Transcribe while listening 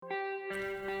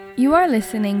You are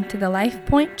listening to the Life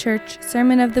Point Church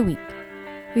Sermon of the Week.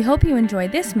 We hope you enjoy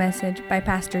this message by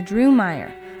Pastor Drew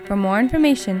Meyer. For more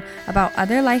information about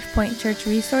other Life Point Church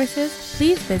resources,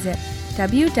 please visit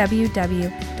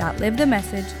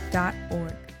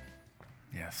www.livethemessage.org.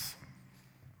 Yes.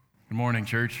 Good morning,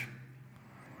 church.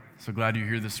 So glad you're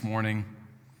here this morning.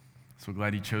 So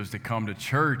glad you chose to come to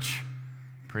church.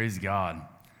 Praise God.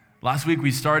 Last week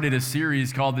we started a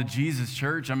series called The Jesus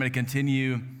Church. I'm going to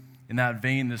continue in that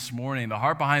vein this morning. The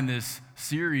heart behind this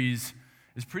series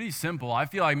is pretty simple. I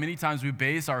feel like many times we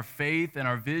base our faith and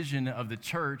our vision of the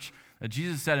church that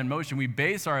Jesus set in motion, we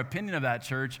base our opinion of that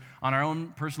church on our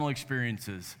own personal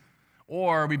experiences,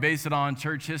 or we base it on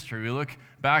church history. We look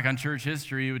back on church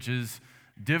history, which is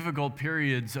difficult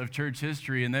periods of church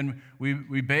history, and then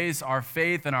we base our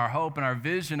faith and our hope and our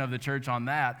vision of the church on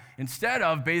that instead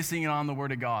of basing it on the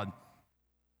Word of God.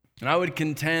 And I would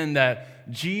contend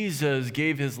that Jesus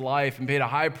gave his life and paid a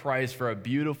high price for a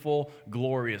beautiful,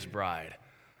 glorious bride.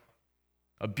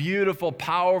 A beautiful,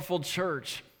 powerful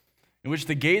church in which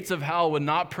the gates of hell would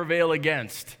not prevail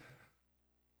against.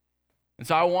 And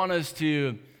so I want us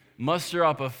to muster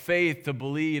up a faith to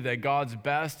believe that God's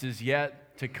best is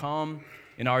yet to come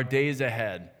in our days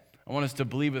ahead. I want us to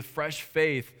believe with fresh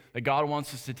faith that God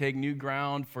wants us to take new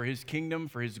ground for his kingdom,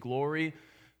 for his glory,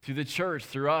 through the church,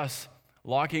 through us,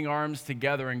 locking arms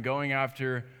together and going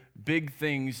after big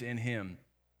things in him.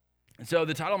 And so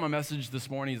the title of my message this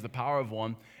morning is The Power of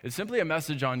One. It's simply a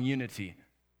message on unity.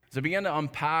 As I began to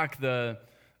unpack the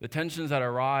tensions that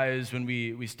arise when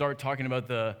we start talking about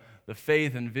the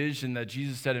faith and vision that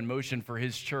Jesus set in motion for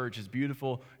his church, his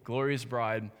beautiful, glorious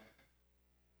bride,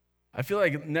 I feel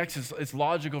like next it's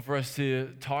logical for us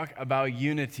to talk about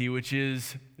unity, which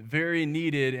is very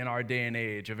needed in our day and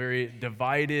age, a very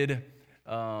divided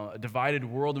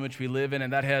world in which we live in,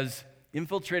 and that has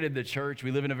infiltrated the church.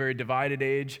 We live in a very divided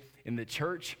age in the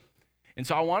church. And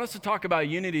so I want us to talk about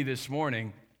unity this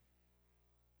morning,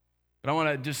 but I want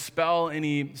to dispel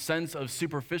any sense of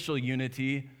superficial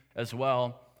unity as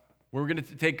well. We're going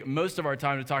to take most of our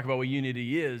time to talk about what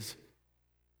unity is,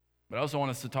 but I also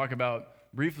want us to talk about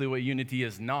briefly what unity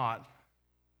is not,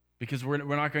 because we're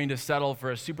not going to settle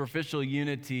for a superficial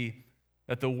unity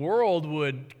that the world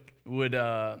would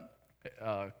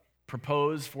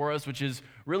propose for us, which is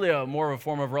really more of a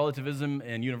form of relativism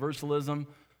and universalism.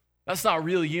 That's not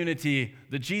real unity,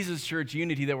 the Jesus Church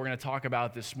unity that we're going to talk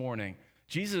about this morning.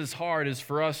 Jesus' heart is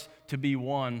for us to be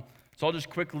one. So I'll just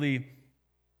quickly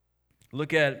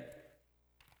look at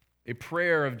a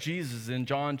prayer of Jesus in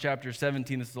John chapter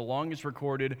 17. This is the longest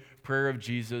recorded prayer of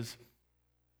Jesus.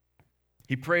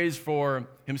 He prays for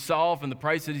himself and the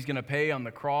price that he's going to pay on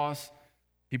the cross.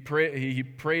 He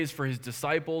prays for his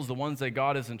disciples, the ones that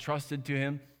God has entrusted to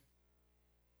him.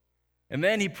 And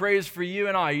then he prays for you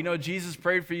and I. You know, Jesus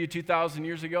prayed for you 2,000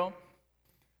 years ago.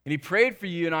 And he prayed for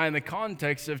you and I in the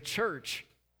context of church.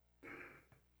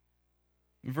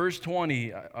 In verse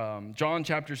 20, John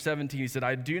chapter 17, he said,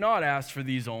 I do not ask for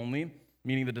these only,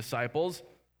 meaning the disciples,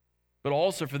 but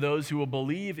also for those who will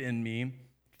believe in me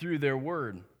through their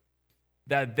word,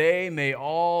 that they may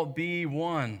all be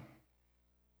one.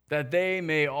 That they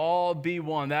may all be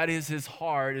one. That is his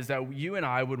heart, is that you and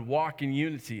I would walk in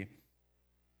unity.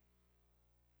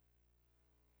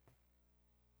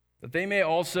 That they may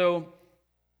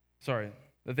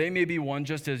be one,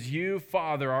 just as you,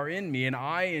 Father, are in me and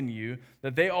I in you,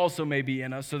 that they also may be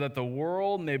in us, so that the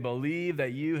world may believe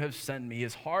that you have sent me.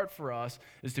 His heart for us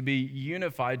is to be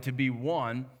unified, to be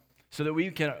one, so that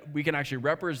we can actually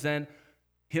represent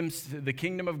him, the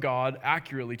kingdom of God,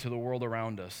 accurately to the world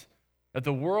around us. That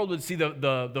the world would see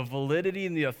the validity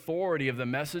and the authority of the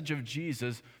message of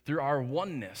Jesus through our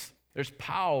oneness. There's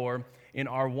power in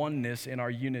our oneness, in our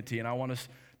unity, and I want us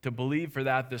to believe for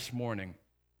that this morning.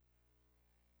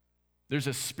 There's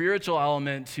a spiritual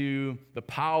element to the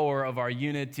power of our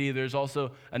unity. There's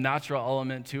also a natural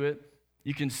element to it.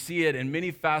 You can see it in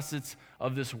many facets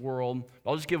of this world.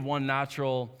 I'll just give one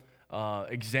natural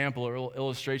example or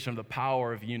illustration of the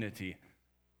power of unity.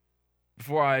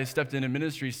 Before I stepped into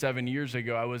ministry 7 years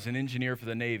ago, I was an engineer for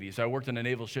the Navy, so I worked in a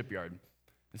naval shipyard.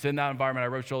 And so in that environment, I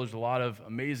rubbed shoulders with a lot of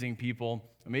amazing people,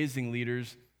 amazing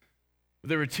leaders. But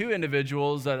there were two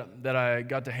individuals that I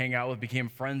got to hang out with, became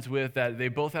friends with, that they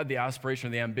both had the aspiration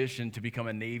or the ambition to become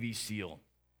a Navy SEAL.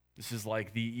 This is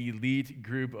like the elite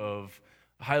group of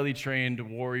highly trained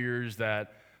warriors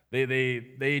that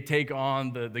they take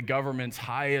on the government's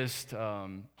highest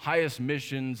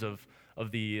missions of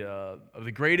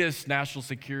the greatest national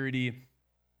security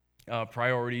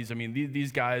priorities. I mean,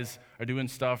 these guys are doing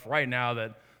stuff right now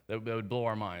that would blow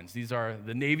our minds. These are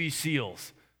the Navy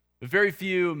SEALs. But very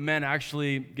few men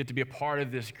actually get to be a part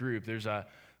of this group. There's a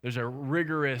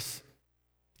rigorous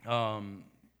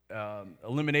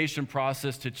elimination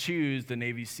process to choose the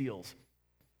Navy SEALs.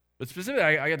 But specifically,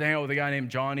 I got to hang out with a guy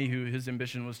named Johnny, who his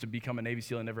ambition was to become a Navy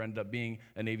SEAL and never ended up being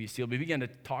a Navy SEAL. But he began to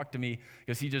talk to me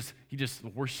because he just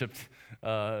worshipped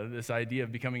this idea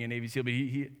of becoming a Navy SEAL. But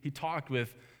he talked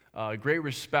with great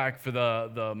respect for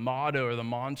the motto or the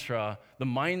mantra, the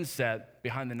mindset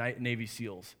behind the Navy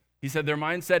SEALs. He said their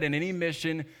mindset in any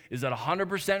mission is that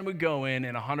 100% would go in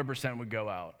and 100% would go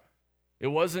out. It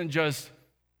wasn't just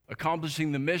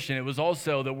accomplishing the mission. It was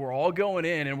also that we're all going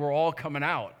in and we're all coming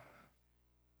out.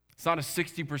 It's not a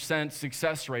 60%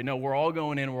 success rate. No, we're all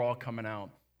going in, we're all coming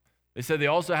out. They said they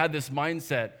also had this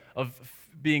mindset of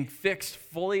being fixed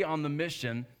fully on the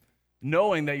mission,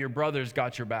 knowing that your brother's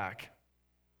got your back.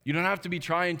 You don't have to be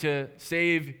trying to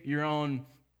save your own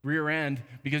rear end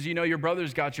because you know your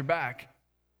brother's got your back.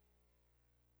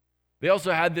 They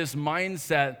also had this mindset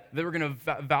that they were going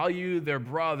to value their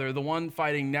brother, the one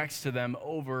fighting next to them,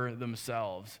 over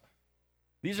themselves.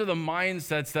 These are the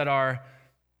mindsets that are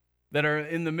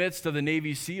in the midst of the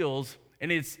Navy SEALs,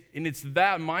 and it's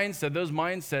that mindset, those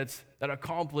mindsets, that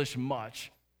accomplish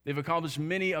much. They've accomplished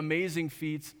many amazing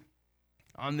feats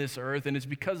on this earth, and it's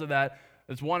because of that.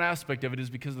 That's one aspect of it,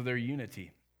 is because of their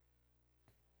unity.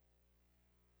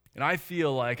 And I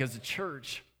feel like as a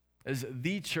church, as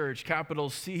the church, capital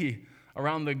C,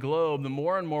 around the globe, the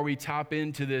more and more we tap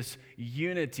into this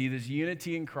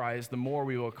unity in Christ, the more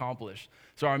we will accomplish.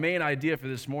 So our main idea for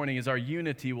this morning is our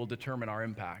unity will determine our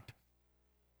impact.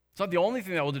 It's not the only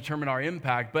thing that will determine our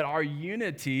impact, but our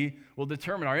unity will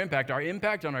determine our impact. Our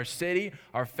impact on our city,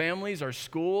 our families, our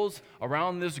schools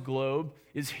around this globe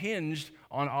is hinged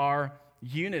on our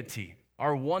unity,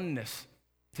 our oneness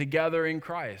together in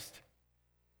Christ.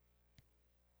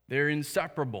 They're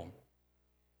inseparable.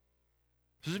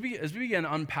 So as we begin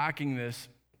unpacking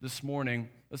this morning,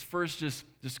 let's first just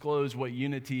disclose what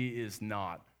unity is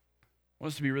not. I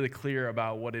want us to be really clear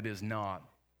about what it is not.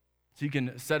 So you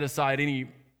can set aside any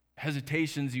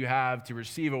hesitations you have to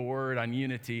receive a word on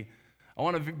unity. I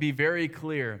want to be very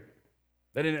clear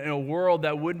that in a world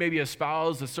that would maybe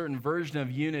espouse a certain version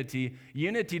of unity,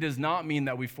 unity does not mean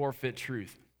that we forfeit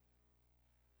truth.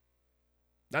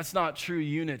 That's not true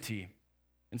unity.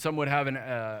 And some would have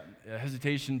a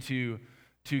hesitation to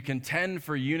contend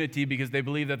for unity because they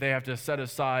believe that they have to set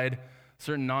aside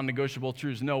certain non-negotiable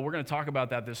truths. No, we're going to talk about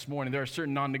that this morning. There are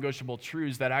certain non-negotiable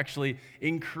truths that actually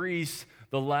increase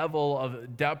the level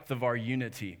of depth of our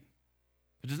unity.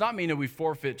 It does not mean that we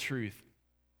forfeit truth.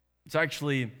 It's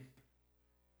actually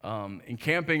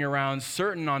encamping around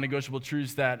certain non-negotiable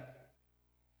truths that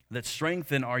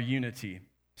strengthen our unity.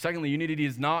 Secondly, unity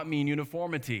does not mean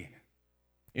uniformity.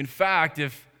 In fact,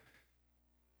 if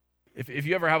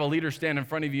you ever have a leader stand in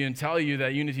front of you and tell you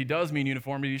that unity does mean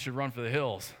uniformity, you should run for the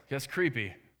hills. That's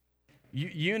creepy.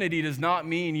 Unity does not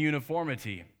mean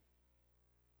uniformity.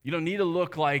 You don't need to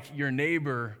look like your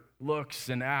neighbor looks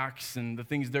and acts and the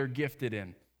things they're gifted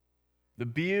in. The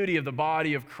beauty of the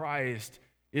body of Christ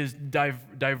is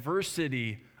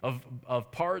diversity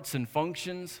of parts and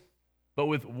functions, but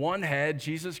with one head,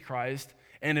 Jesus Christ,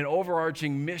 and an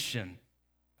overarching mission,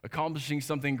 accomplishing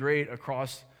something great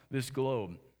across this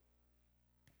globe.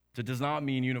 So it does not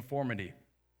mean uniformity.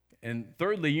 And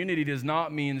thirdly, unity does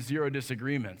not mean zero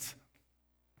disagreements.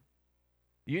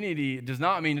 Unity does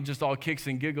not mean just all kicks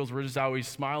and giggles. We're just always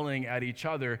smiling at each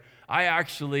other. I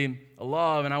actually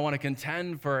love and I want to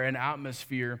contend for an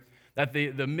atmosphere that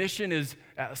the mission is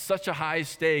at such a high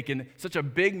stake and such a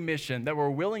big mission that we're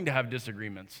willing to have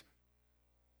disagreements.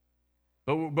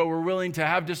 But we're willing to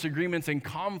have disagreements and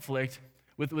conflict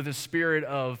with a spirit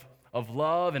of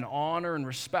love and honor and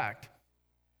respect.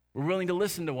 We're willing to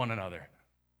listen to one another.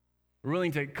 We're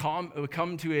willing to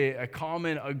come to a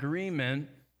common agreement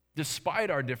despite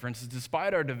our differences,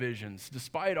 despite our divisions,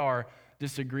 despite our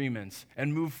disagreements,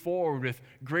 and move forward with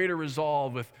greater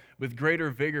resolve, with greater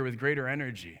vigor, with greater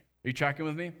energy. Are you tracking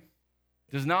with me?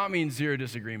 It does not mean zero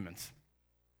disagreements.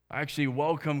 I actually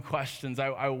welcome questions.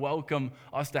 I welcome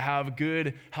us to have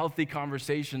good, healthy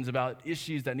conversations about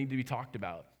issues that need to be talked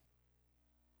about.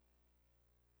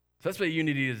 So that's what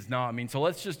unity does not mean. So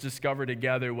let's just discover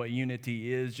together what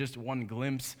unity is, just one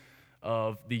glimpse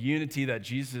of the unity that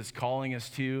Jesus is calling us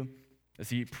to as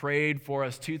he prayed for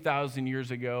us 2,000 years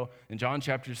ago in John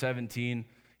chapter 17.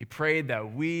 He prayed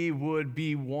that we would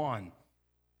be one.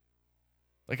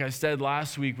 Like I said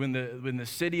last week, when the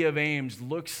city of Ames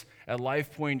looks at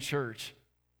Life Point Church,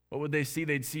 what would they see?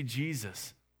 They'd see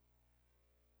Jesus.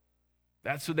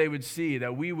 That's what they would see,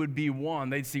 that we would be one.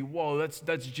 They'd see, whoa,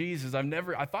 that's Jesus.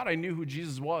 I thought I knew who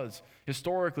Jesus was,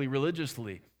 historically,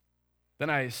 religiously. Then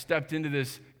I stepped into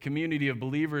this community of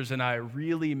believers and I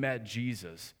really met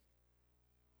Jesus.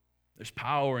 There's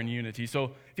power in unity.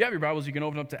 So if you have your Bibles, you can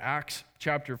open up to Acts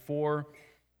chapter 4.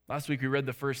 Last week we read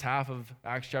the first half of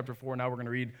Acts chapter 4. Now we're going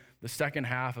to read the second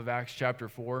half of Acts chapter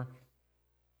 4.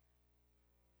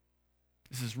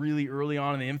 This is really early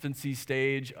on in the infancy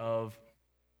stage of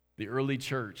the early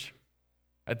church.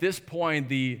 At this point,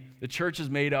 the church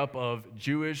is made up of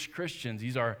Jewish Christians.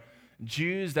 These are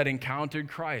Jews that encountered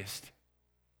Christ.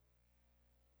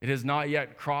 It has not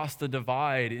yet crossed the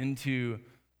divide into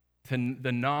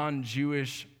the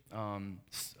non-Jewish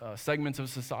segments of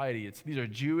society. These are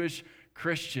Jewish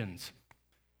Christians.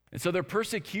 And so their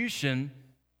persecution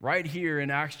right here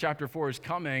in Acts chapter 4 is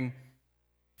coming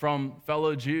from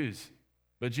fellow Jews.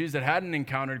 But Jews that hadn't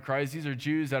encountered Christ, these are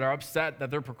Jews that are upset that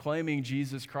they're proclaiming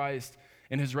Jesus Christ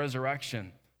and his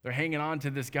resurrection. They're hanging on to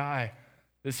this guy,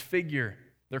 this figure.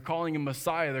 They're calling him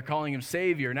Messiah. They're calling him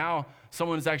Savior. Now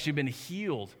someone's actually been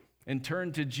healed and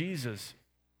turned to Jesus.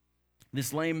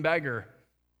 This lame beggar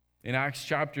in Acts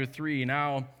chapter 3.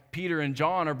 Now Peter and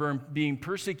John are being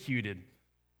persecuted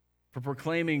for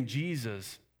proclaiming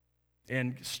Jesus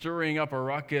and stirring up a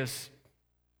ruckus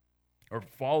or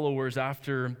followers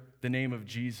after the name of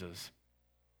Jesus.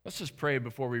 Let's just pray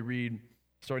before we read,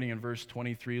 starting in verse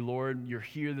 23. Lord, you're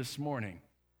here this morning.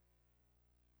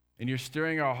 And you're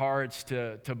stirring our hearts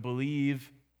to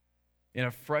believe in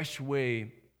a fresh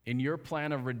way in your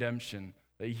plan of redemption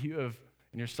that you have,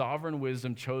 in your sovereign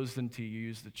wisdom, chosen to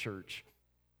use the church.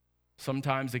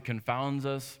 Sometimes it confounds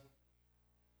us.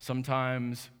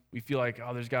 Sometimes we feel like,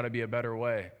 oh, there's got to be a better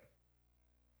way.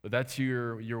 But that's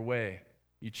your way.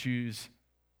 You choose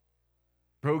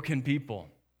broken people,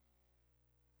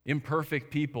 imperfect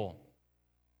people.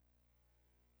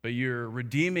 But you're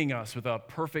redeeming us with a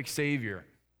perfect Savior.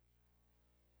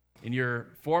 And you're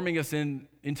forming us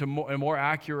into a more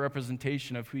accurate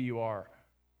representation of who you are.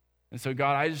 And so,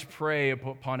 God, I just pray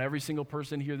upon every single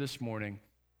person here this morning,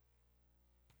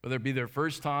 whether it be their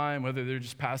first time, whether they're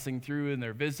just passing through and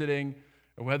they're visiting,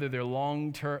 or whether they're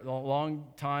long-time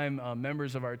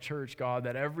members of our church, God,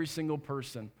 that every single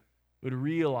person would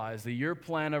realize that your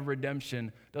plan of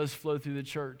redemption does flow through the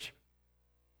church.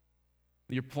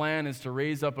 Your plan is to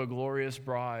raise up a glorious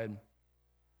bride,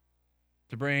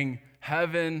 to bring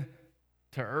heaven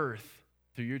to earth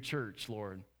through your church,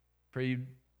 Lord. Pray you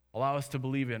allow us to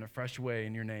believe in a fresh way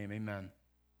in your name. Amen.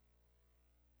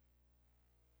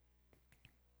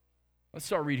 Let's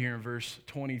start reading here in verse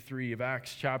 23 of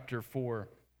Acts chapter 4.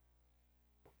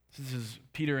 This is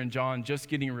Peter and John just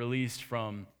getting released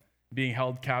from being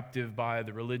held captive by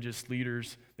the religious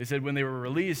leaders. They said when they were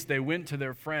released, they went to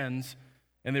their friends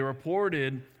and they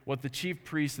reported what the chief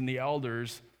priests and the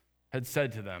elders had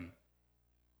said to them.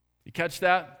 You catch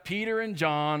that? Peter and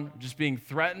John just being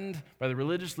threatened by the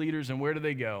religious leaders, and where do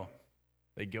they go?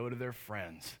 They go to their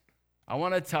friends. I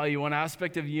want to tell you one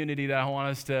aspect of unity that I want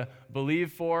us to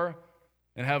believe for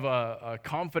and have a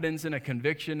confidence and a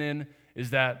conviction in is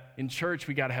that in church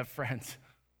we got to have friends.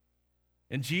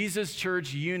 In Jesus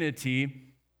church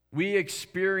unity, we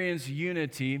experience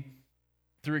unity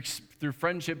through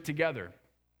friendship together.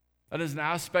 That is an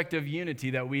aspect of unity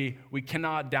that we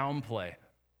cannot downplay.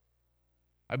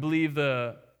 I believe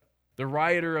the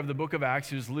writer of the book of Acts,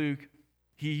 who's Luke,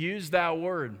 he used that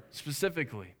word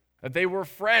specifically, that they were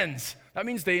friends. That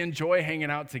means they enjoy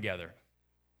hanging out together.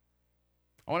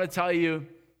 I want to tell you,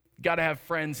 you got to have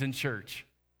friends in church.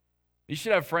 You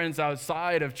should have friends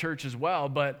outside of church as well,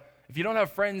 but if you don't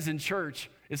have friends in church,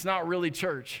 it's not really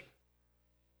church.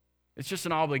 It's just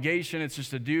an obligation. It's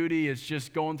just a duty. It's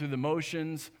just going through the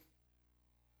motions.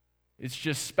 It's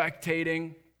just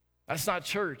spectating. That's not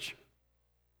church.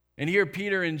 And here,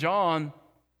 Peter and John,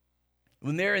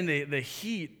 when they're in the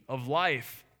heat of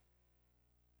life,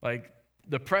 like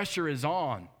the pressure is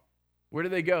on, where do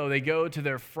they go? They go to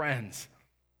their friends.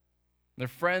 Their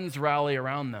friends rally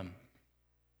around them.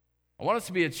 I want us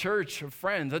to be a church of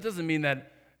friends. That doesn't mean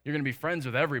that you're going to be friends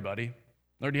with everybody,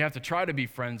 nor do you have to try to be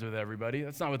friends with everybody.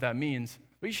 That's not what that means.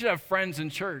 But you should have friends in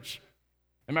church.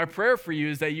 And my prayer for you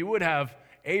is that you would have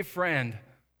a friend,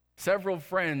 several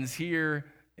friends here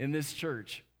in this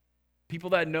church,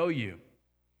 people that know you,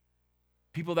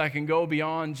 people that can go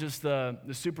beyond just the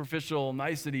superficial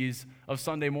niceties of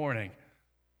Sunday morning.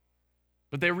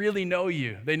 But they really know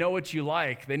you. They know what you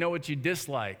like. They know what you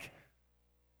dislike.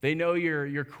 They know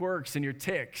your quirks and your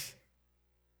tics.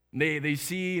 They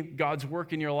see God's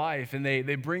work in your life, and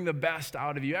they bring the best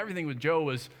out of you. Everything with Joe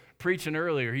was preaching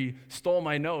earlier. He stole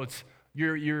my notes.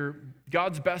 Your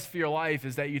God's best for your life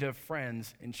is that you'd have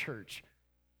friends in church.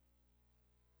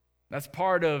 That's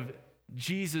part of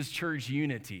Jesus' church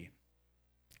unity.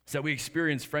 so that we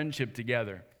experience friendship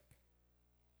together.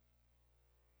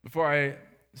 Before I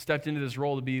stepped into this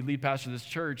role to be lead pastor of this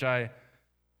church, I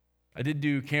did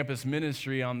do campus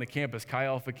ministry on the campus, Chi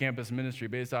Alpha campus ministry,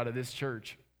 based out of this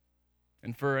church.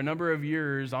 And for a number of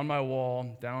years on my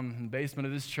wall, down in the basement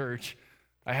of this church,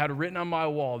 I had written on my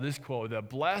wall this quote, that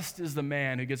blessed is the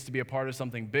man who gets to be a part of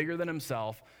something bigger than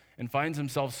himself and finds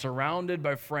himself surrounded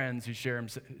by friends who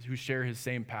share his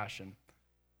same passion.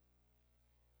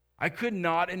 I could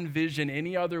not envision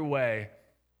any other way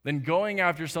than going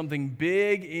after something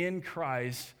big in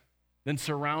Christ than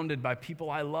surrounded by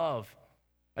people I love.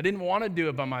 I didn't want to do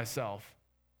it by myself.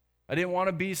 I didn't want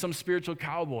to be some spiritual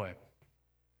cowboy.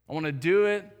 I want to do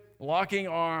it locking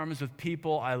arms with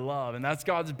people I love, and that's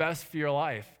God's best for your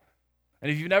life.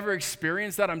 And if you've never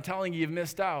experienced that, I'm telling you, you've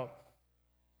missed out.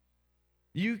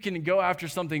 You can go after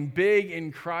something big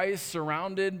in Christ,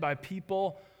 surrounded by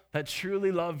people that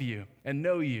truly love you and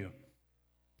know you.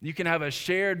 You can have a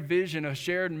shared vision, a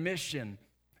shared mission,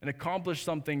 and accomplish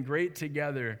something great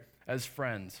together as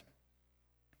friends.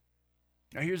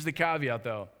 Now here's the caveat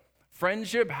though.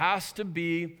 Friendship has to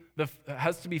be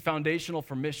foundational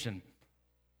for mission.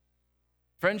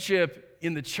 Friendship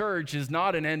in the church is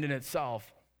not an end in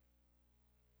itself.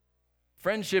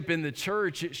 Friendship in the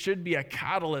church, it should be a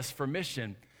catalyst for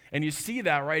mission. And you see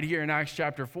that right here in Acts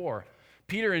chapter 4.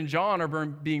 Peter and John are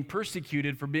being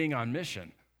persecuted for being on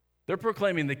mission. They're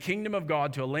proclaiming the kingdom of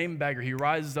God to a lame beggar. He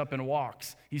rises up and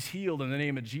walks. He's healed in the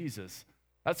name of Jesus.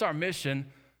 That's our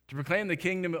mission, to proclaim the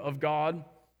kingdom of God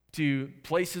to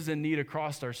places in need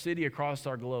across our city, across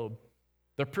our globe.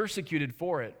 They're persecuted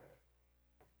for it.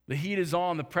 The heat is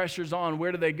on, the pressure's on.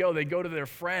 Where do they go? They go to their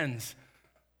friends.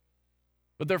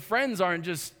 But their friends aren't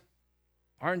just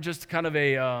kind of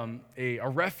a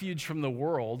refuge from the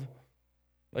world,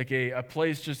 like a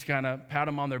place just kind of pat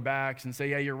them on their backs and say,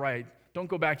 yeah, you're right. Don't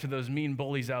go back to those mean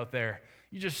bullies out there.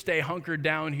 You just stay hunkered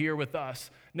down here with us.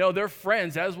 No, their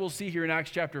friends, as we'll see here in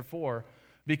Acts chapter 4,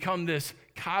 become this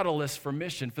catalyst for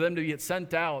mission, for them to get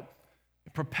sent out,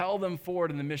 propel them forward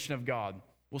in the mission of God.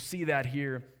 We'll see that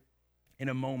here in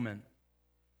a moment.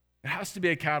 It has to be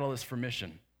a catalyst for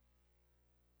mission.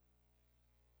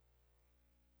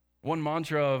 One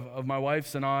mantra of my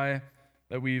wife's and I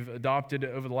that we've adopted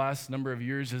over the last number of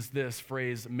years is this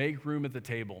phrase, make room at the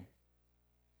table.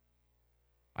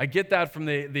 I get that from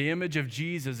the image of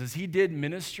Jesus as he did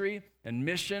ministry and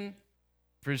mission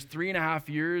for his 3.5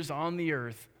 years on the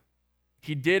earth.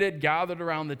 He did it gathered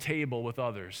around the table with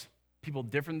others, people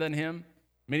different than him,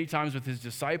 many times with his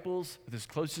disciples, with his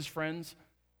closest friends.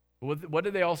 What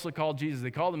did they also call Jesus?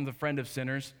 They called him the friend of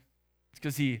sinners. It's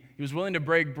because he was willing to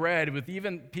break bread with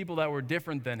even people that were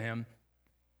different than him.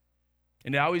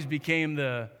 And it always became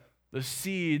the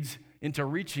seeds into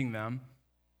reaching them.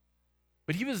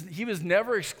 But he was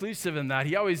never exclusive in that.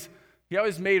 He always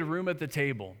made room at the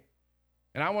table.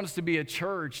 And I want us to be a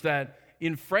church that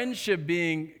in friendship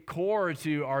being core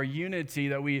to our unity,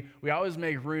 that we always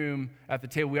make room at the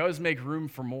table. We always make room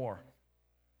for more.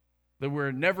 That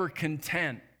we're never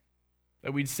content.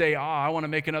 That we'd say, I want to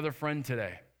make another friend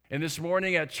today. And this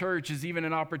morning at church is even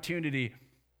an opportunity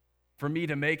for me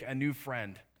to make a new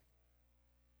friend.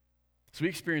 So we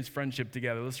experience friendship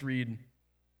together. Let's read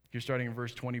here starting in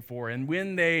verse 24. And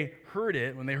when they heard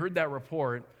that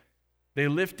report, they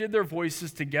lifted their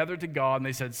voices together to God, and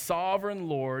they said, Sovereign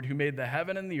Lord, who made the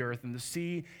heaven and the earth and the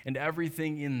sea and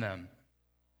everything in them.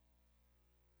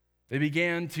 They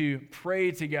began to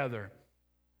pray together.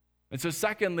 And so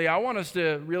secondly, I want us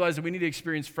to realize that we need to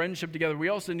experience friendship together. We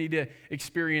also need to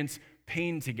experience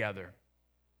pain together.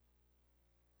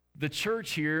 The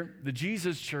church here, the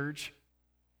Jesus church,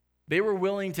 they were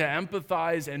willing to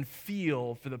empathize and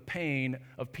feel for the pain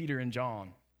of Peter and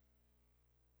John.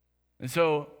 And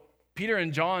so Peter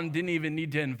and John didn't even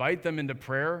need to invite them into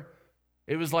prayer.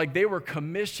 It was like they were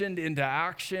commissioned into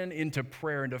action, into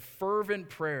prayer, into fervent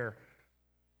prayer.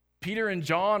 Peter and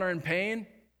John are in pain.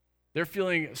 They're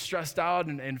feeling stressed out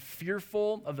and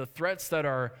fearful of the threats that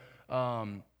are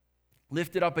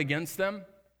lifted up against them.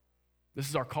 This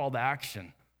is our call to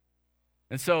action.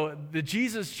 And so the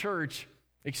Jesus church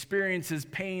experiences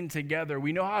pain together.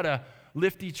 We know how to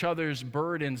lift each other's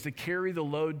burdens, to carry the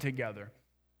load together.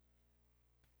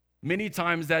 Many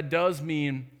times that does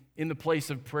mean in the place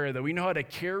of prayer, that we know how to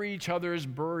carry each other's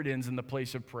burdens in the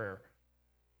place of prayer.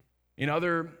 In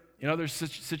other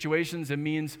situations, it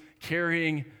means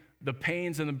carrying the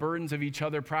pains and the burdens of each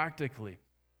other practically,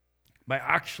 by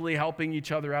actually helping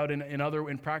each other out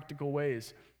in practical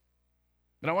ways.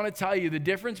 But I want to tell you, the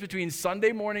difference between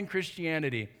Sunday morning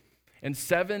Christianity and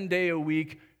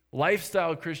 7-day-a-week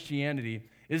lifestyle Christianity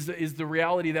is the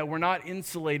reality that we're not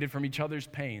insulated from each other's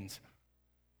pains.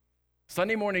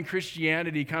 Sunday morning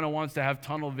Christianity kind of wants to have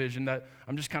tunnel vision, that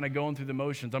I'm just kind of going through the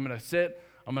motions. I'm going to sit,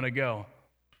 I'm going to go.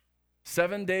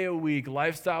 7-day-a-week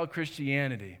lifestyle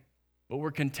Christianity, what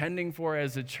we're contending for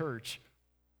as a church,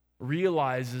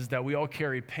 realizes that we all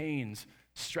carry pains,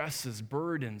 stresses,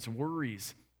 burdens,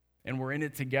 worries, and we're in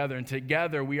it together. And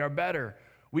together we are better.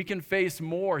 We can face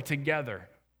more together.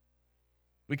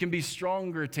 We can be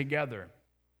stronger together.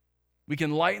 We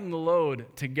can lighten the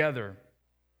load together.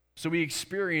 So we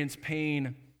experience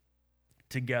pain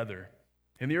together.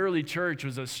 And the early church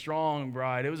was a strong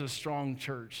bride. It was a strong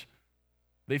church.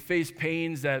 They faced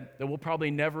pains that we'll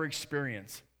probably never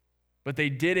experience. But they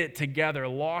did it together,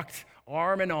 locked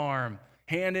arm in arm,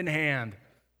 hand in hand.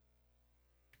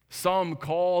 Some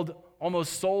called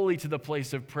almost solely to the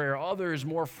place of prayer. Others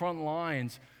more front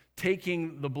lines,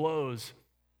 taking the blows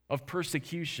of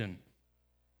persecution.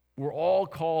 We're all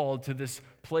called to this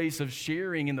place of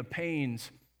sharing in the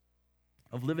pains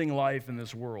of living life in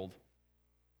this world.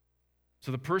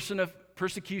 So the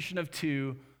persecution of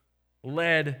two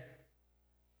led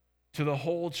to the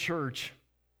whole church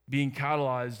being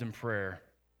catalyzed in prayer.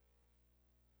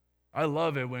 I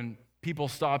love it when people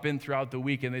stop in throughout the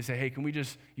week and they say, hey, can we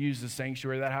just use the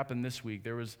sanctuary? That happened this week.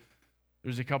 There was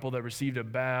a couple that received a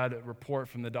bad report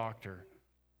from the doctor.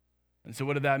 And so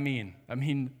what did that mean? I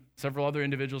mean, several other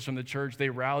individuals from the church, they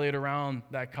rallied around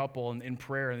that couple in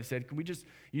prayer, and they said, can we just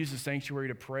use the sanctuary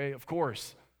to pray? Of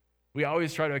course. We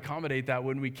always try to accommodate that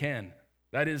when we can.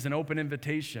 That is an open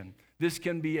invitation. This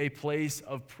can be a place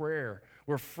of prayer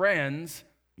where friends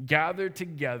gather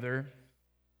together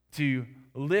to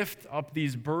lift up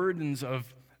these burdens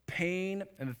of pain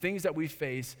and the things that we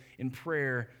face in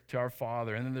prayer to our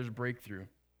Father. And then there's breakthrough.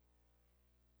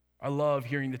 I love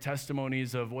hearing the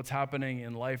testimonies of what's happening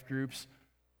in life groups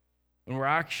when we're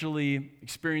actually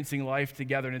experiencing life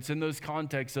together. And it's in those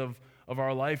contexts of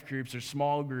our life groups or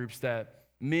small groups that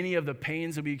many of the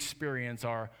pains that we experience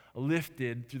are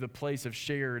lifted through the place of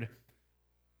shared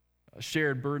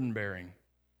burden bearing.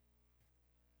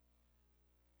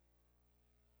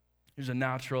 Here's a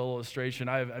natural illustration.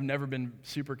 I've never been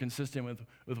super consistent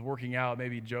with working out.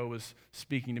 Maybe Joe was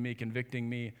speaking to me, convicting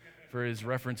me for his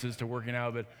references to working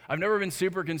out. But I've never been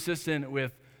super consistent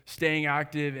with staying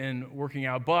active and working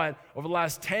out. But over the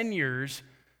last 10 years,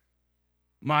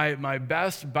 my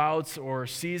best bouts or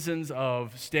seasons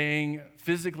of staying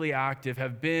physically active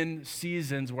have been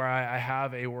seasons where I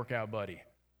have a workout buddy.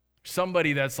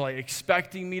 Somebody that's like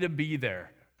expecting me to be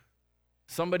there.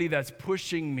 Somebody that's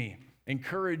pushing me,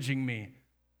 encouraging me,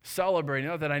 celebrating.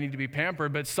 Not that I need to be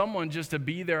pampered, but someone just to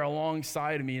be there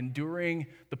alongside of me, enduring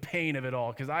the pain of it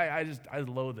all. Because I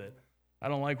loathe it. I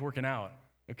don't like working out,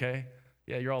 okay?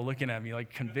 Yeah, you're all looking at me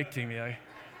like convicting me. I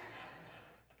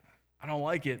don't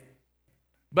like it.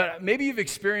 But maybe you've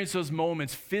experienced those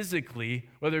moments physically,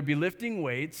 whether it be lifting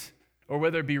weights or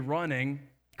whether it be running,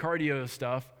 cardio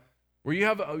stuff, where you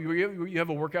have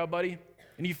a workout buddy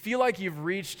and you feel like you've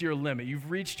reached your limit.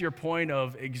 You've reached your point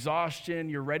of exhaustion.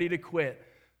 You're ready to quit.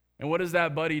 And what does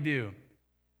that buddy do?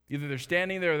 Either they're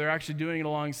standing there or they're actually doing it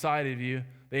alongside of you.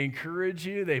 They encourage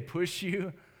you. They push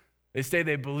you. They say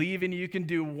they believe in you. You can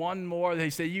do one more. They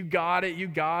say, you got it. You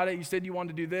got it. You said you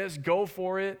wanted to do this. Go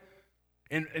for it.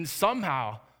 And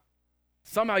somehow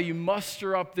you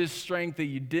muster up this strength that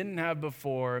you didn't have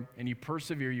before, and you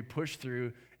persevere, you push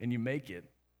through, and you make it.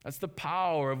 That's the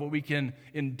power of what we can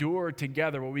endure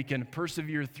together, what we can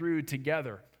persevere through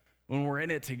together when we're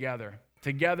in it together.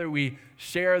 Together we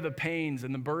share the pains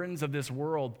and the burdens of this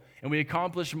world, and we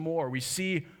accomplish more. We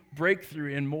see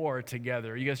breakthrough in more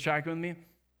together. Are you guys tracking with me?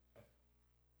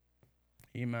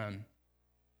 Amen.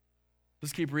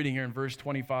 Let's keep reading here in verse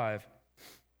 25.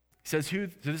 He says, so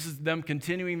this is them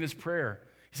continuing this prayer.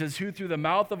 He says, who through the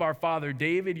mouth of our father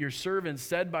David, your servant,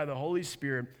 said by the Holy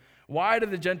Spirit, why do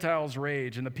the Gentiles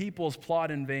rage and the peoples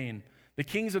plot in vain? The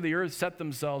kings of the earth set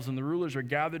themselves and the rulers are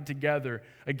gathered together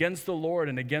against the Lord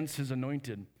and against his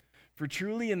anointed. For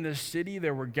truly in this city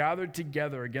there were gathered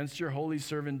together against your holy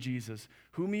servant Jesus,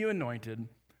 whom you anointed,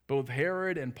 both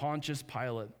Herod and Pontius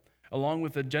Pilate, along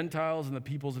with the Gentiles and the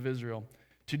peoples of Israel,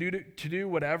 to do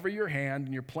whatever your hand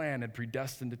and your plan had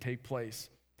predestined to take place.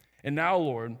 And now,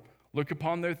 Lord, look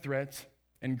upon their threats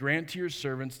and grant to your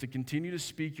servants to continue to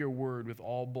speak your word with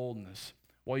all boldness,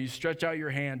 while you stretch out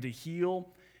your hand to heal,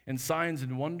 and signs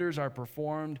and wonders are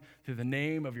performed through the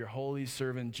name of your holy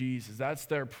servant Jesus. That's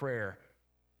their prayer.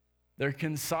 Their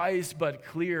concise but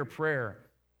clear prayer.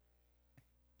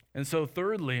 And so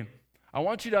thirdly, I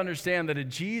want you to understand that a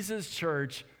Jesus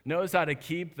church knows how to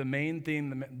keep the main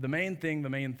thing the main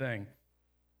thing.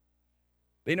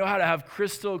 They know how to have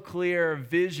crystal clear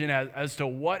vision as to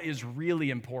what is really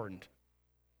important.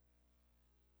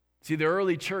 See, the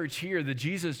early church here, the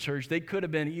Jesus church, they could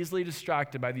have been easily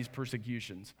distracted by these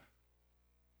persecutions.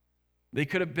 They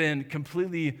could have been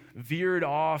completely veered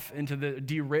off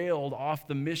derailed off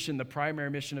the mission, the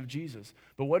primary mission of Jesus.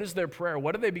 But what is their prayer?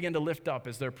 What do they begin to lift up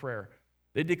as their prayer?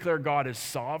 They declare God is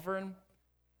sovereign,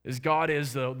 as God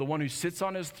is the one who sits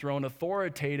on his throne,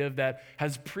 authoritative, that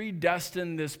has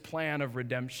predestined this plan of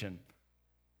redemption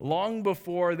long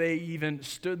before they even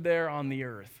stood there on the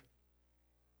earth.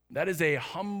 That is a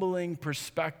humbling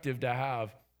perspective to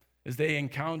have as they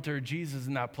encounter Jesus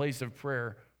in that place of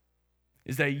prayer,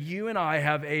 is that you and I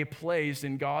have a place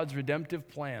in God's redemptive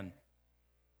plan.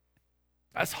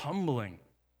 That's humbling.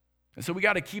 And so we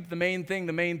got to keep the main thing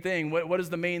the main thing. What is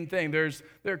the main thing?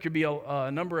 There could be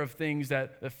a number of things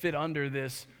that fit under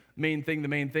this main thing, the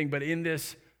main thing. But in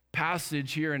this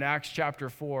passage here in Acts chapter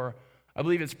 4, I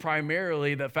believe it's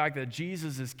primarily the fact that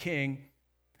Jesus is king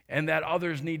and that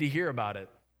others need to hear about it.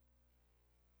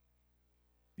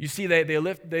 You see, they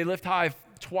lift high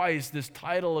twice this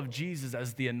title of Jesus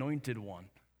as the Anointed One.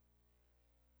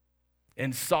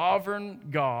 And sovereign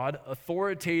God,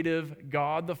 authoritative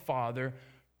God the Father,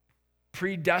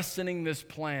 predestining this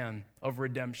plan of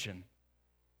redemption.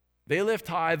 They lift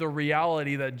high the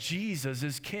reality that Jesus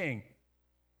is king.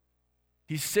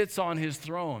 He sits on his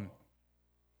throne,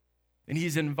 and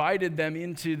he's invited them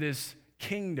into this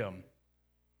kingdom.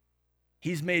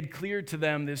 He's made clear to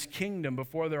them this kingdom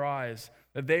before their eyes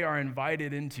that they are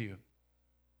invited into.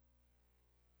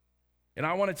 And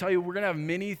I want to tell you, we're going to have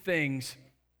many things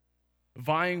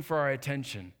vying for our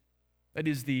attention. That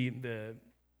is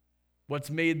what's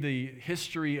made the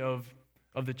history of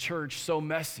the church so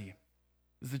messy.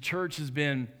 Is the church has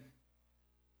been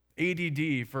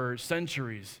ADD for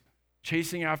centuries,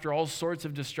 chasing after all sorts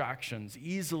of distractions,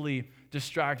 easily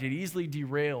distracted, easily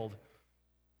derailed,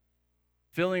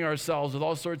 filling ourselves with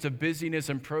all sorts of busyness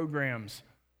and programs,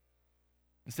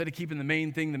 instead of keeping the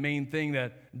main thing,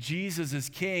 that Jesus is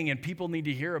king and people need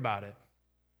to hear about it.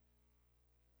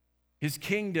 His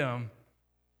kingdom,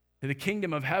 the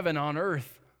kingdom of heaven on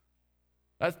earth,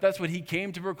 that's what he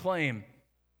came to proclaim.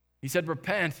 He said,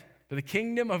 repent, for the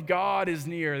kingdom of God is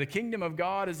near. The kingdom of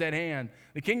God is at hand.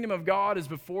 The kingdom of God is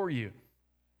before you.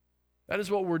 That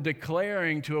is what we're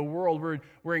declaring to a world.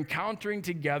 We're encountering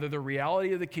together the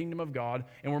reality of the kingdom of God,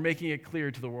 and we're making it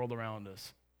clear to the world around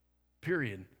us.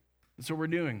 Period. That's what we're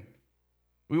doing.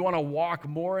 We want to walk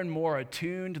more and more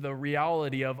attuned to the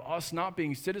reality of us not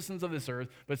being citizens of this earth,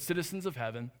 but citizens of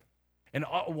heaven, and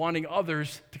wanting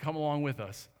others to come along with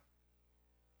us.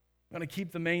 I'm going to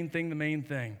keep the main thing the main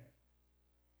thing.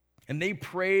 And they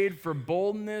prayed for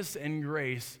boldness and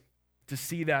grace to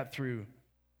see that through,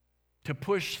 to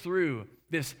push through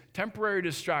this temporary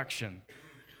distraction.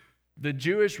 The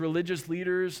Jewish religious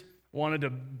leaders wanted to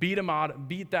beat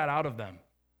that out of them.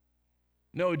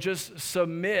 No, just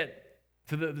submit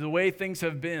to the way things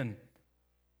have been.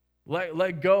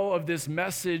 Let go of this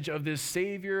message of this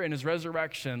Savior and his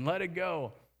resurrection. Let it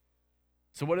go.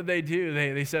 So what did they do?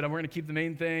 They said, we're going to keep the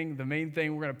main thing,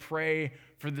 we're going to pray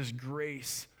for this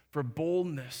grace, for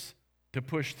boldness to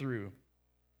push through.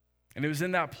 And it was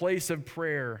in that place of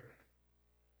prayer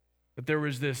that there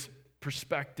was this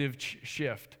perspective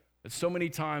shift that so many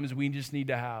times we just need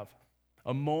to have.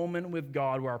 A moment with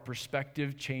God where our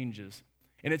perspective changes.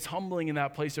 And it's humbling in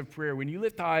that place of prayer. When you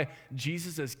lift high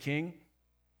Jesus as king,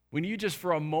 when you just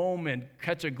for a moment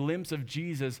catch a glimpse of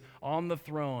Jesus on the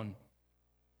throne,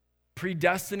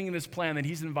 predestining this plan that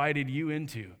he's invited you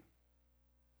into,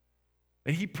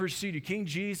 that he pursued you. King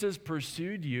Jesus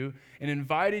pursued you and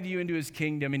invited you into his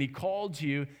kingdom, and he called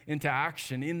you into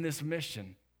action in this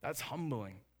mission. That's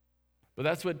humbling. But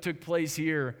that's what took place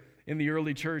here in the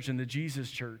early church, in the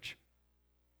Jesus church.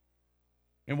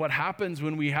 And what happens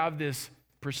when we have this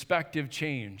perspective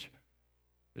change,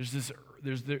 there's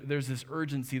this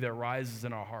urgency that rises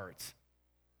in our hearts.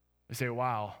 We say,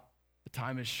 wow, the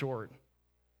time is short.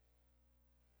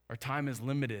 Our time is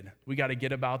limited. We got to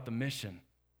get about the mission.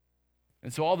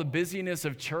 And so all the busyness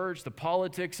of church, the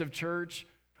politics of church,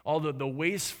 all the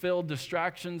waste-filled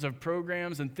distractions of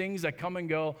programs and things that come and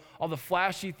go, all the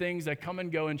flashy things that come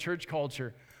and go in church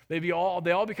culture, they all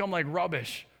become like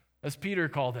rubbish, as Peter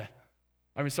called it.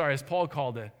 As Paul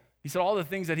called it. He said all the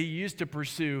things that he used to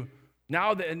pursue,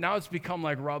 now it's become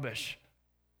like rubbish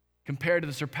compared to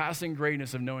the surpassing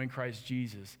greatness of knowing Christ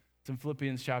Jesus. It's in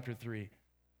Philippians chapter 3.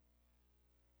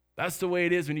 That's the way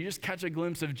it is when you just catch a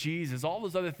glimpse of Jesus. All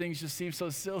those other things just seem so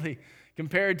silly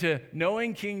compared to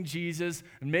knowing King Jesus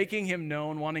and making him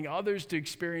known, wanting others to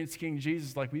experience King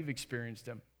Jesus like we've experienced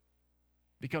him.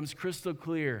 It becomes crystal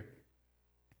clear.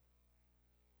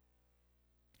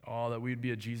 Oh, that we'd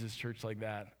be a Jesus church like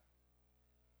that.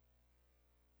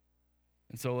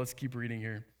 And so let's keep reading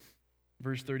here.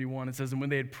 Verse 31, it says, and when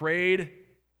they had prayed,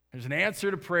 there's an answer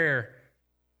to prayer.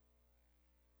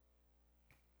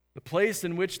 The place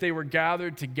in which they were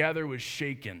gathered together was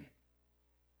shaken.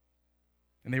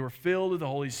 And they were filled with the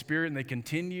Holy Spirit, and they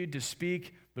continued to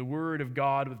speak the word of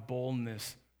God with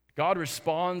boldness. God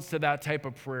responds to that type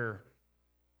of prayer,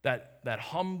 that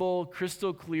humble,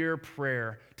 crystal clear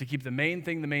prayer to keep the main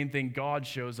thing, God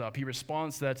shows up. He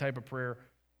responds to that type of prayer.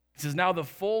 He says, now the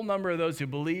full number of those who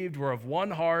believed were of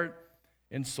one heart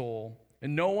and soul,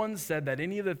 and no one said that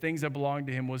any of the things that belonged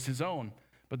to him was his own,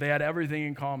 but they had everything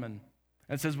in common.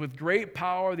 And it says, with great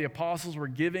power the apostles were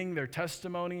giving their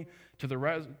testimony to the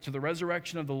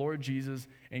resurrection of the Lord Jesus,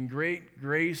 and great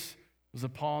grace was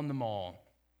upon them all.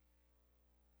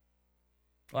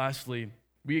 Lastly,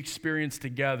 we experience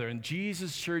together, in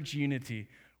Jesus Church Unity,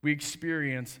 we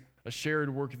experience a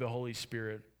shared work of the Holy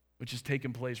Spirit, which has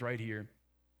taken place right here.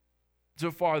 So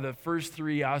far, the first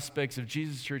three aspects of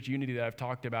Jesus Church Unity that I've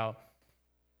talked about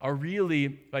are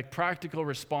really like practical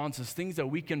responses, things that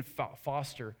we can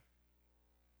foster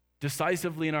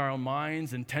decisively in our own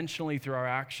minds, intentionally through our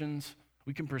actions.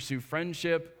 We can pursue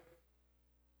friendship.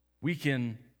 We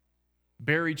can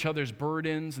bear each other's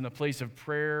burdens in the place of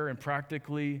prayer, and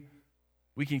practically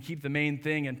we can keep the main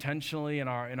thing intentionally in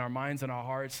our minds and our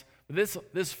hearts. But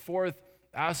this fourth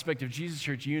aspect of Jesus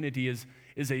Church Unity is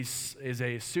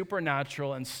a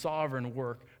supernatural and sovereign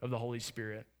work of the Holy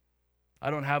Spirit.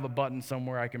 I don't have a button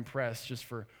somewhere I can press just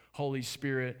for Holy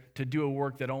Spirit to do a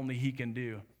work that only He can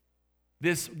do.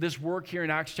 This work here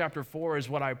in Acts chapter 4 is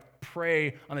what I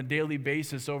pray on a daily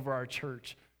basis over our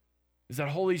church, is that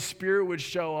Holy Spirit would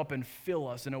show up and fill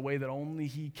us in a way that only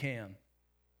He can.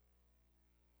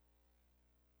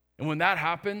 And when that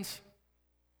happens,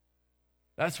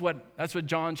 that's what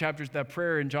that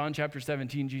prayer in John chapter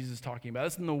 17 Jesus is talking about.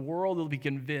 That's when the world will be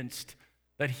convinced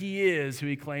that He is who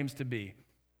He claims to be.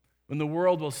 When the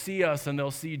world will see us and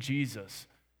they'll see Jesus.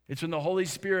 It's when the Holy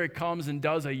Spirit comes and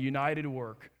does a united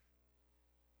work.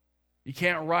 You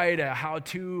can't write a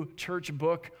how-to church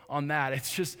book on that.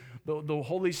 It's just the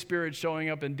Holy Spirit showing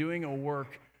up and doing a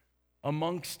work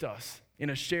amongst us in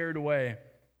a shared way.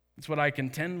 It's what I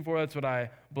contend for. That's what I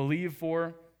believe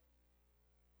for.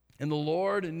 And the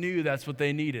Lord knew that's what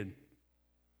they needed.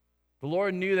 The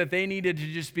Lord knew that they needed to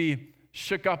just be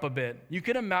shook up a bit. You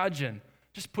can imagine.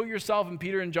 Just put yourself in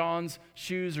Peter and John's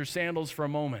shoes or sandals for a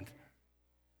moment.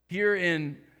 Here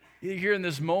in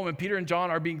this moment, Peter and John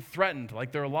are being threatened,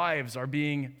 like their lives are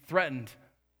being threatened.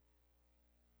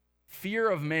 Fear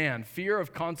of man, fear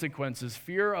of consequences,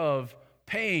 fear of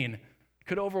pain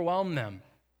could overwhelm them.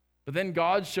 But then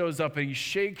God shows up and He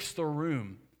shakes the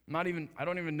room. I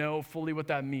don't even know fully what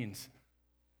that means.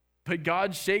 But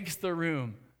God shakes the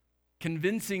room,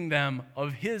 convincing them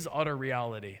of His utter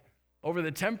reality over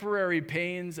the temporary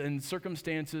pains and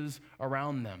circumstances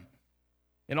around them.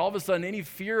 And all of a sudden, any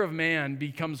fear of man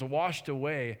becomes washed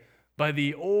away by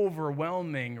the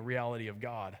overwhelming reality of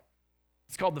God.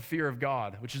 It's called the fear of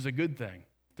God, which is a good thing.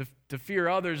 To fear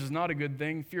others is not a good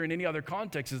thing. Fear in any other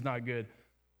context is not good.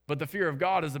 But the fear of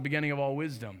God is the beginning of all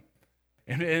wisdom.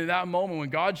 And in that moment, when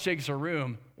God shakes a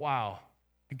room, wow,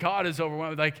 God is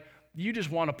overwhelmed. Like, you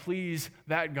just want to please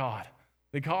that God,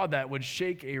 the God that would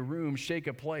shake a room, shake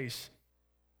a place.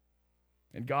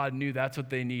 And God knew that's what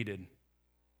they needed.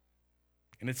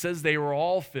 And it says they were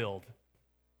all filled.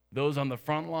 Those on the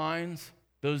front lines,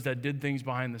 those that did things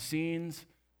behind the scenes,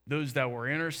 those that were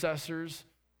intercessors,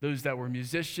 those that were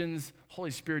musicians.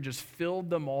 Holy Spirit just filled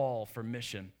them all for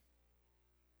mission.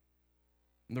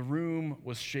 And the room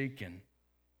was shaken.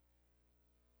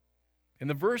 And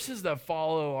the verses that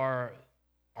follow are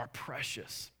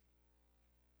precious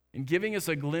in giving us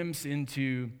a glimpse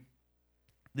into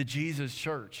the Jesus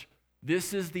church.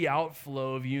 This is the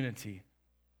outflow of unity.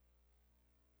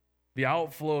 The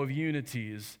outflow of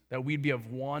unity is that we'd be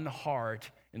of one heart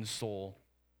and soul.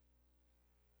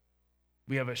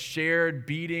 We have a shared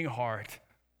beating heart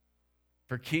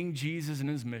for King Jesus and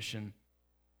His mission.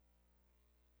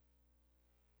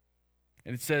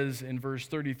 And it says in verse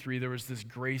 33, there was this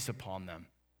grace upon them.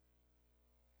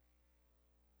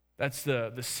 That's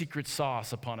the secret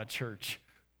sauce upon a church.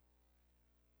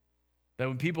 That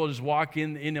when people just walk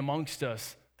in amongst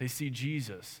us, they see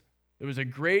Jesus. There was a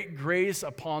great grace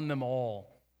upon them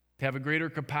all to have a greater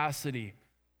capacity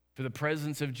for the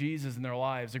presence of Jesus in their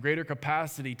lives, a greater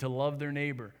capacity to love their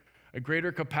neighbor, a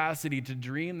greater capacity to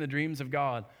dream the dreams of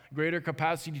God, a greater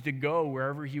capacity to go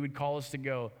wherever He would call us to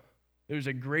go. There's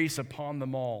a grace upon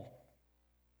them all.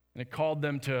 And it called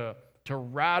them to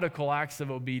radical acts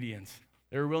of obedience.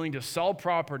 They were willing to sell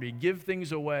property, give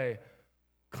things away,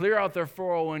 clear out their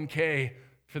 401k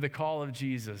for the call of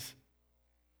Jesus.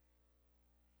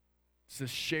 It's the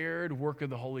shared work of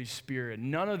the Holy Spirit.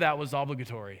 None of that was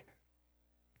obligatory.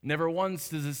 Never once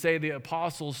does it say the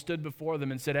apostles stood before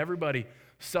them and said, everybody,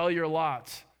 sell your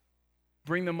lots.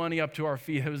 Bring the money up to our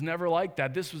feet. It was never like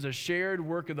that. This was a shared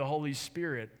work of the Holy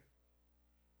Spirit,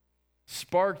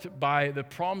 sparked by the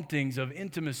promptings of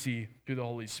intimacy through the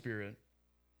Holy Spirit.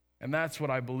 And that's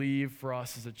what I believe for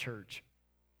us as a church.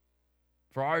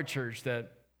 For our church,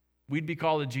 that we'd be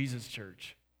called a Jesus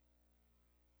church.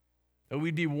 That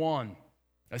we'd be one,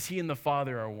 as He and the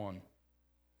Father are one.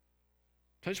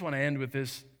 So I just want to end with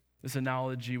this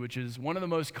analogy, which is one of the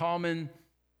most common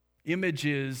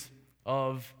images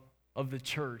of the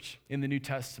church in the New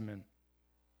Testament.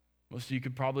 Most of you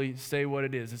could probably say what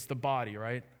it is. It's the body,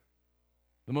 right?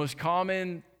 The most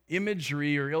common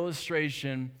imagery or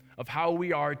illustration of how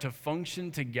we are to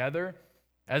function together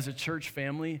as a church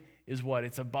family is what?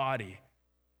 It's a body.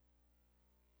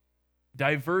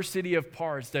 Diversity of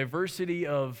parts, diversity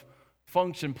of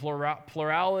function,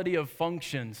 plurality of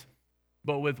functions,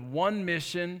 but with one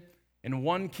mission and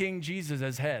one King Jesus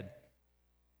as head.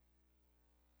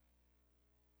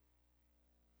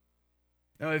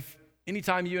 Now, if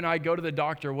anytime you and I go to the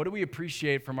doctor, what do we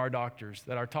appreciate from our doctors?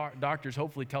 That our doctors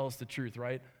hopefully tell us the truth,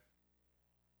 right?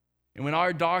 And when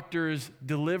our doctors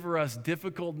deliver us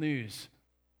difficult news,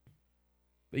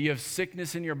 that you have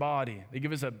sickness in your body, they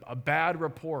give us a bad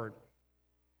report,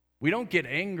 we don't get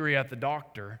angry at the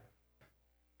doctor,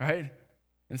 right?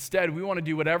 Instead, we want to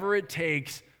do whatever it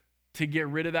takes to get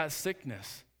rid of that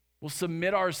sickness. We'll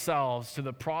submit ourselves to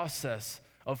the process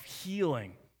of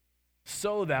healing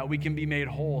so that we can be made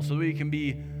whole, so that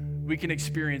we can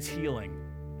experience healing.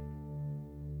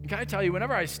 And can I tell you,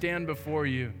 whenever I stand before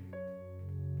you,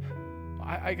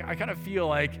 I kind of feel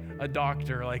like a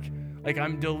doctor, like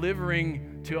I'm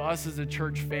delivering to us as a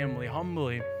church family,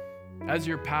 humbly, as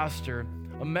your pastor,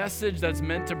 a message that's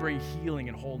meant to bring healing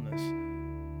and wholeness.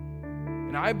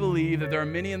 And I believe that there are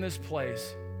many in this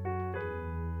place,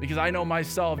 because I know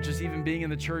myself, just even being in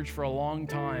the church for a long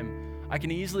time, I can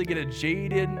easily get a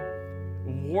jaded,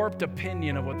 warped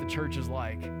opinion of what the church is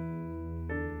like.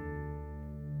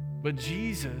 But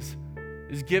Jesus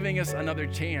is giving us another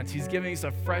chance. He's giving us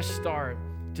a fresh start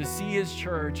to see His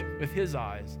church with His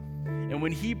eyes. And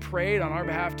when He prayed on our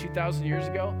behalf 2,000 years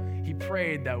ago, He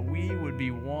prayed that we would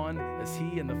be one as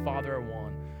He and the Father are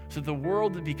one, so that the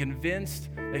world would be convinced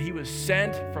that He was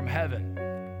sent from heaven.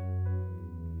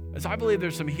 And so I believe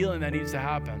there's some healing that needs to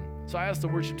happen. So I asked the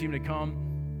worship team to come.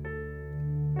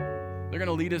 They're going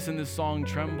to lead us in this song,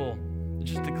 Tremble. It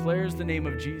just declares the name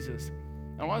of Jesus.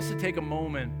 I want us to take a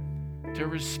moment to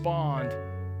respond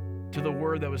to the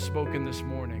word that was spoken this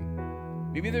morning.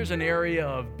 Maybe there's an area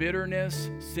of bitterness,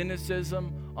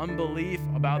 cynicism, unbelief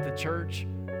about the church.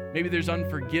 Maybe there's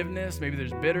unforgiveness. Maybe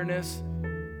there's bitterness.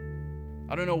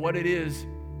 I don't know what it is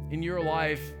in your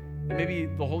life that maybe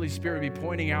the Holy Spirit would be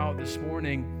pointing out this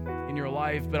morning in your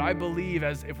life. But I believe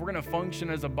if we're going to function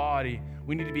as a body,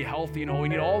 we need to be healthy and whole. We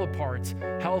need all the parts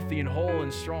healthy and whole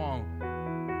and strong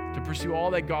to pursue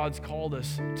all that God's called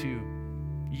us to.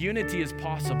 Unity is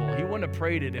possible. He wouldn't have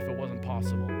prayed it if it wasn't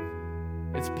possible.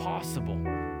 It's possible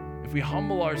if we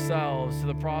humble ourselves to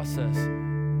the process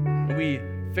and we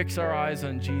fix our eyes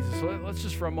on Jesus. So let's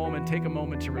just for a moment, take a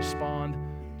moment to respond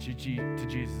to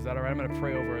Jesus. Is that all right? I'm going to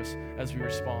pray over us as we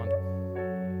respond.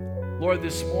 Lord,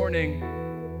 this morning,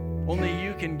 only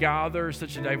You can gather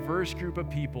such a diverse group of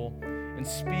people and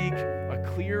speak a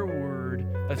clear word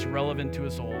that's relevant to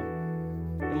us all.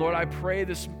 And Lord, I pray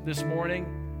this morning,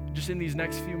 just in these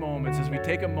next few moments, as we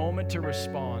take a moment to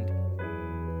respond,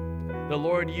 that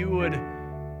Lord, You would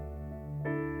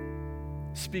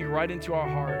speak right into our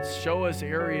hearts, show us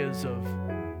areas of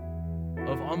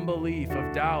unbelief,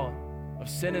 of doubt, of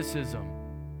cynicism,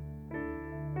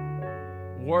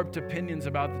 warped opinions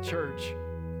about the church.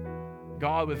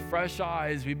 God, with fresh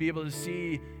eyes, we'd be able to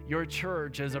see Your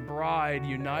church as a bride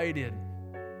united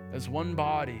as one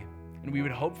body. And we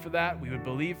would hope for that. We would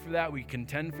believe for that. We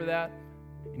contend for that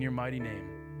in Your mighty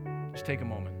name. Just take a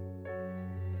moment.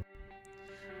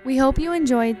 We hope you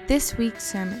enjoyed this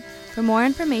week's sermon. For more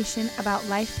information about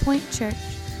LifePoint Church,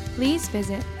 please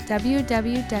visit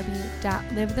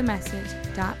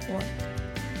www.livethemessage.org.